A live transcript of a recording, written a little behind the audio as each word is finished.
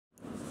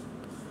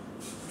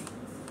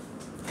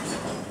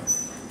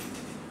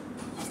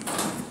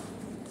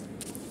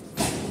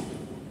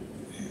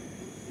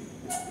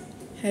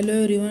Hello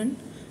everyone,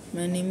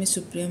 my name is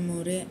Supriya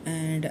K.More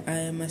and I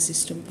am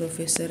assistant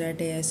professor at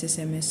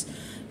ASSMS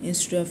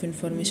Institute of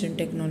Information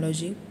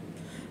Technology.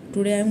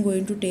 Today I am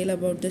going to tell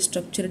about the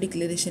structure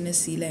declaration in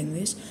C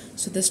language.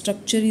 So the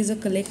structure is a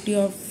collective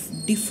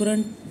of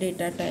different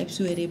data types,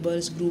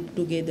 variables grouped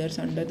together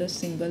under the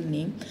single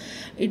name.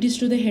 It is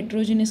to the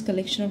heterogeneous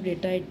collection of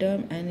data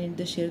item and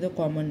they share the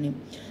common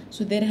name.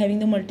 So they are having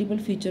the multiple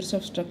features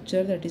of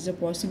structure, that is a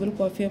possible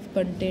copy of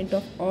content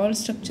of all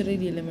structural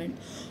element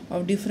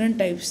of different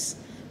types,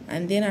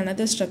 and then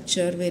another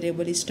structure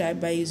variable is typed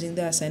by using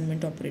the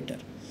assignment operator.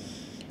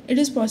 It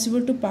is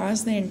possible to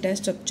pass the entire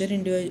structure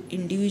into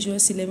individual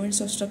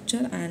elements of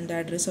structure and the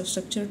address of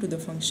structure to the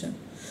function.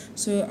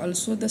 So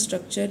also the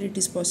structure, it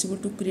is possible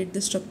to create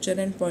the structure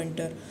and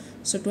pointer.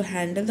 So to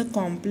handle the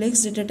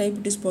complex data type,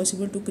 it is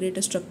possible to create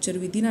a structure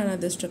within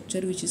another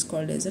structure which is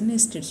called as a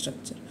nested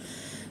structure.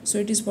 So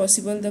it is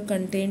possible the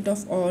content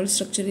of all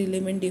structure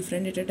element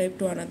different data type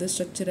to another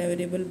structure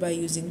available by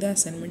using the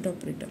assignment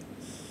operator.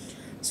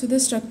 So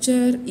the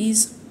structure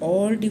is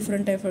all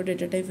different type of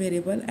data type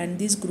variable and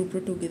these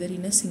grouped together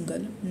in a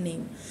single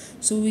name.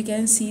 So we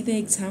can see the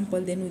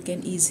example, then we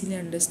can easily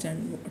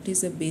understand what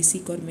is the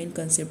basic or main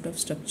concept of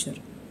structure.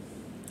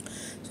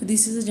 So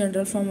this is a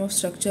general form of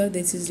structure.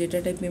 This is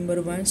data type member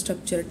 1,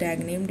 structure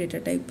tag name, data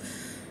type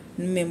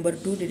member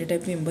 2, data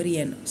type member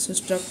n. So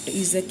struct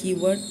is the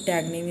keyword,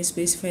 tag name is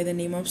specify the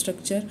name of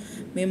structure,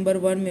 member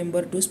 1,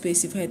 member 2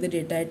 specify the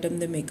data item,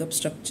 the makeup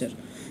structure.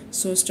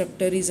 So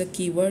structure is a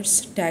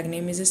keywords, tag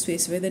name is a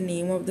specify the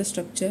name of the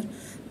structure,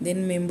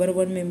 then member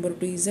 1, member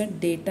 2 is a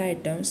data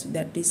items,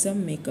 that is a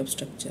makeup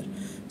structure.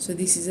 So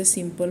this is a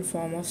simple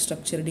form of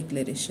structure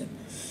declaration.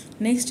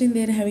 Next, in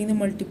there having the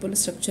multiple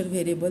structure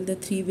variable, the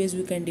three ways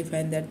we can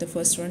define that. The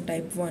first one,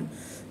 type 1.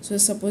 So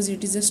suppose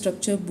it is a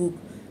structure book,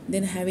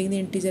 then having the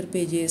integer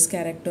pages,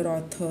 character,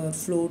 author,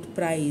 float,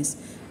 price,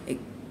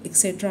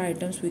 etc.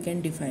 items we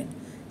can define.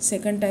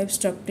 Second type,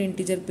 struct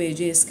integer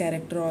pages,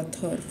 character,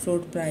 author,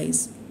 float,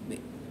 price,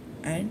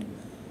 and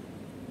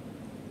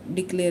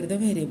declare the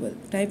variable.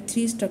 Type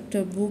 3,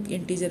 structure book,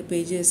 integer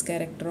pages,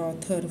 character,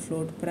 author,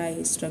 float,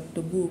 price, struct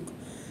book,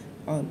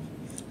 all.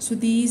 So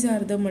these are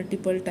the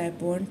multiple type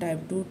 1,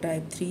 type 2,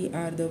 type 3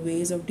 are the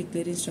ways of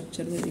declaring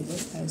structure variable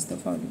as the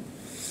following.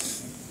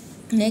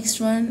 Next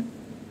one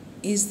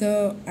is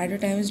the at a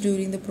times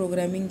during the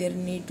programming there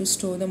need to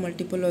store the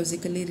multiple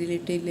logically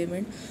related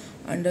element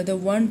under the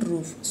one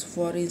roof. So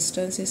for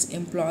instance,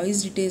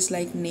 employees details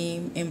like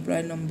name,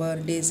 employee number,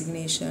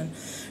 designation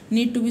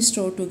need to be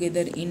stored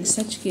together. In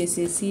such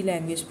cases, C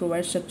language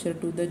provides structure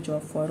to the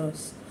job for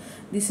us.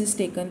 This is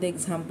taken the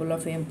example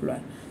of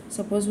employee.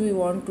 Suppose we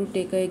want to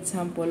take an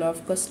example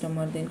of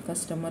customer, then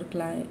customer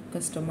client,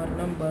 customer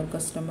number,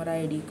 customer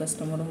ID,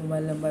 customer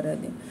mobile number are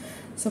there.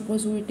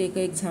 Suppose we take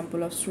an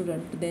example of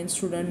student, then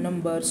student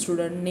number,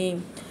 student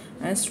name,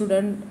 and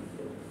student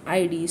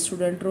ID,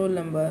 student roll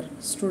number,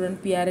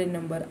 student PRN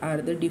number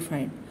are the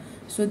defined.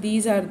 So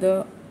these are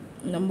the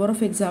number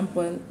of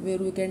example where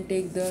we can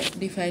take the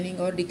defining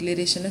or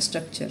declaration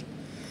structure.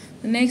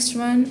 The next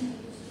one,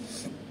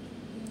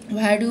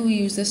 why do we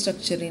use the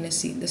structure in a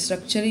C? The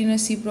structure in a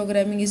C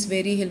programming is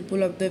very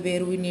helpful of the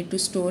where we need to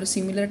store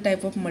similar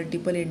type of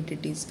multiple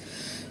entities.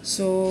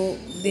 So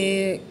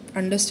they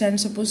understand,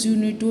 suppose you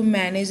need to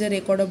manage a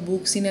record of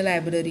books in a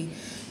library.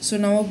 So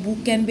now a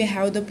book can be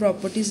have the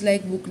properties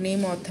like book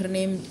name, author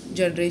name,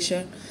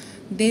 generation.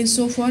 Then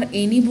so for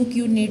any book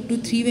you need to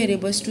three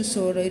variables to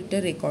store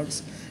the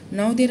records.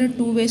 Now there are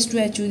two ways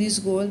to achieve this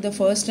goal. The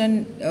first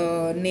and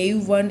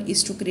naive one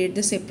is to create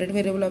the separate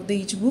variable of the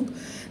each book,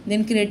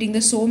 then creating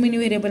the so many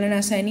variable and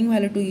assigning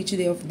value to each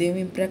of them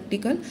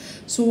impractical.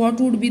 So what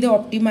would be the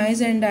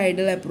optimized and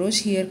ideal approach?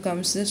 Here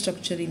comes the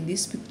structure in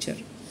this picture.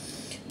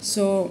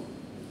 So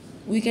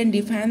we can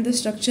define the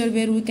structure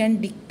where we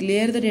can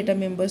declare the data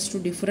members to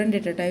different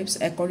data types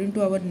according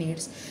to our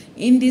needs.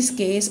 In this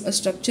case, a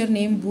structure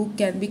name book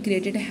can be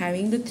created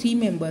having the three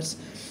members: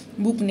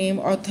 book name,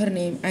 author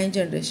name, and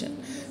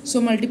generation. So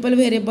multiple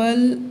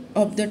variable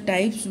of the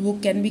types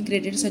book can be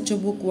created such a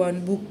book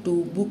 1, book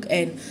 2, book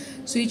n.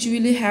 So each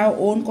will have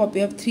own copy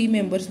of three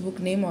members: book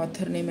name,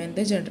 author name, and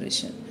the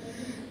generation.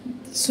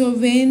 So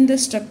when the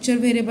structure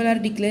variable are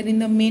declared in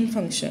the main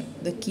function,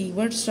 the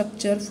keyword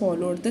structure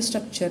followed the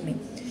structure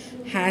name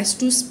has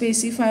to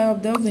specify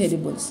of the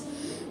variables.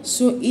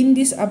 So in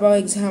this above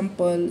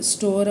example,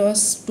 store A,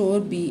 store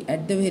B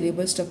at the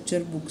variable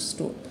structure book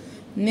store.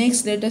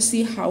 Next, let us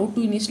see how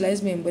to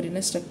initialize member in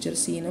a structure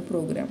C in a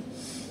program.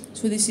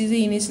 So this is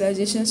the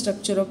initialization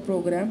structure of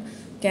program.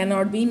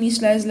 Cannot be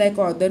initialized like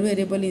other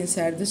variable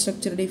inside the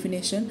structure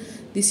definition.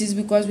 This is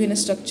because when a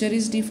structure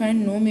is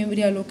defined, no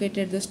memory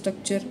allocated. The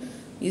structure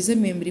is a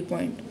memory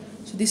point.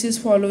 So this is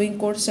following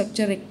code: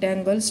 structure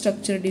rectangle,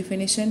 structure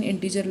definition,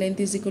 integer length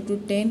is equal to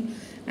 10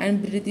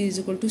 and breadth is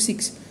equal to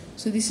 6.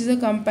 So this is a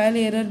compile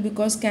error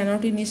because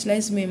cannot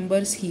initialize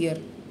members here.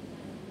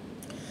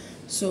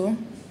 So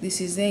this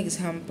is the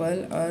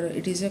example, or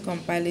it is a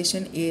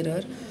compilation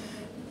error.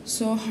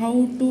 So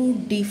how to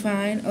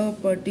define a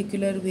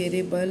particular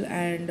variable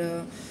and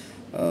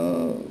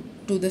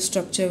to the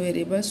structure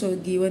variable. So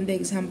given the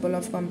example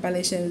of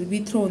compilation will be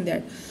thrown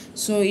that.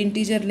 So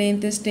integer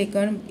length is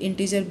taken,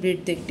 integer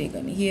breadth is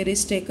taken. Here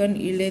is taken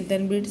length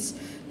and breadth,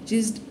 which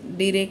is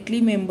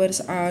directly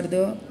members are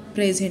the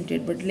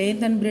presented, but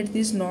length and breadth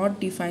is not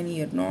defined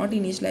here, not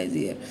initialized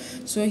here.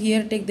 So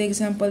here take the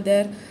example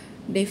there,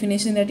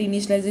 definition that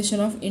initialization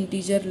of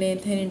integer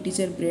length and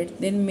integer breadth,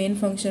 then main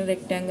function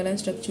rectangle and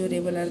structure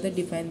variable are the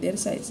defined their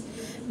size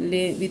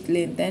with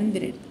length and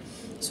breadth.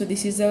 So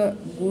this is a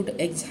good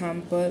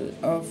example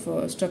of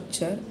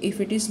structure.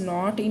 If it is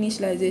not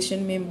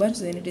initialization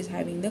members, then it is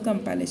having the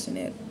compilation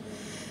error.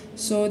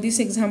 So this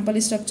example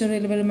is structure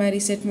available my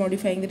reset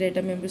modifying the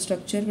data member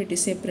structure, which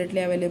is separately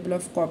available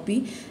of copy,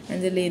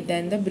 and the length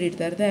and the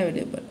breadth are the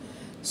available.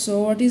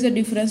 So what is the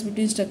difference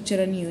between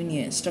structure and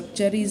union?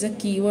 Structure is a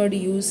keyword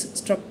use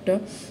structure,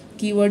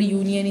 keyword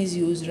union is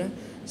used.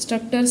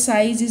 Structure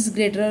size is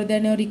greater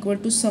than or equal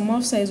to sum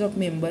of size of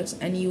members,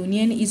 and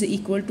union is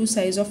equal to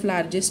size of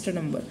largest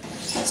number.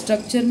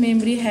 Structure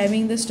memory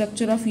having the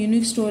structure of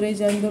unique storage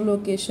and the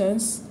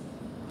locations,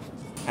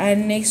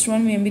 and next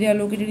one memory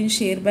allocated in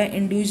share by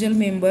individual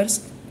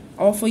members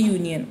of a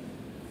union.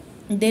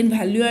 Then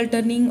value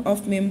altering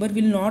of member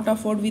will not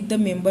afford with the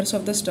members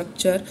of the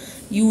structure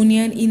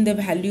union in the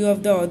value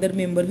of the other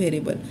member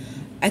variable.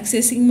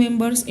 Accessing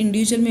members,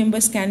 individual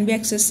members can be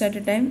accessed at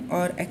a time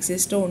or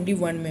accessed to only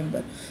one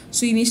member.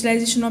 So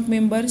initialization of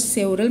members,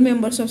 several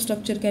members of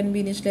structure can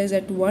be initialized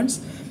at once,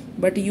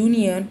 but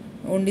union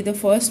only the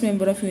first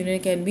member of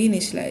union can be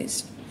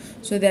initialized.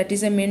 So that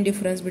is the main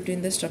difference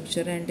between the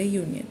structure and the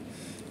union.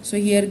 So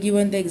here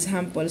given the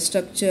example,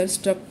 structure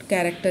struct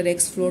character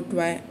x float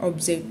y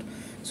object.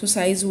 So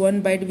size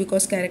 1 byte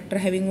because character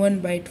having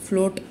 1 byte,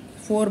 float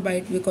 4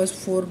 byte because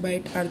 4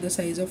 byte are the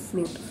size of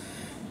float.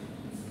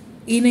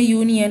 In a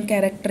union,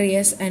 character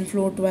s and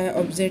float y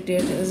object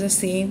is the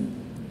same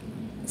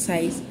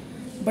size.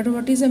 But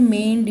what is the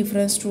main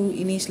difference to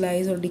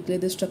initialize or declare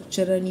the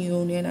structure and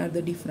union are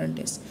the different?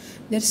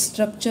 Their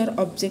structure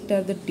object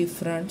are the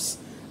difference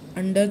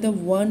under the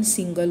one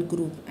single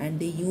group, and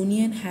the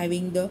union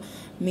having the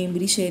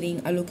memory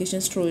sharing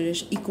allocation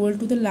storage equal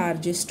to the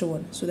largest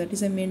one. So that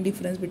is the main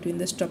difference between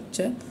the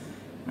structure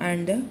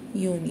and the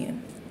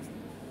union.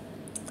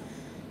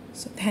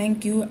 So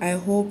thank you. I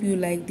hope you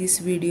like this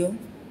video.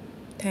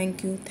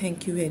 Thank you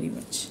very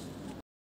much.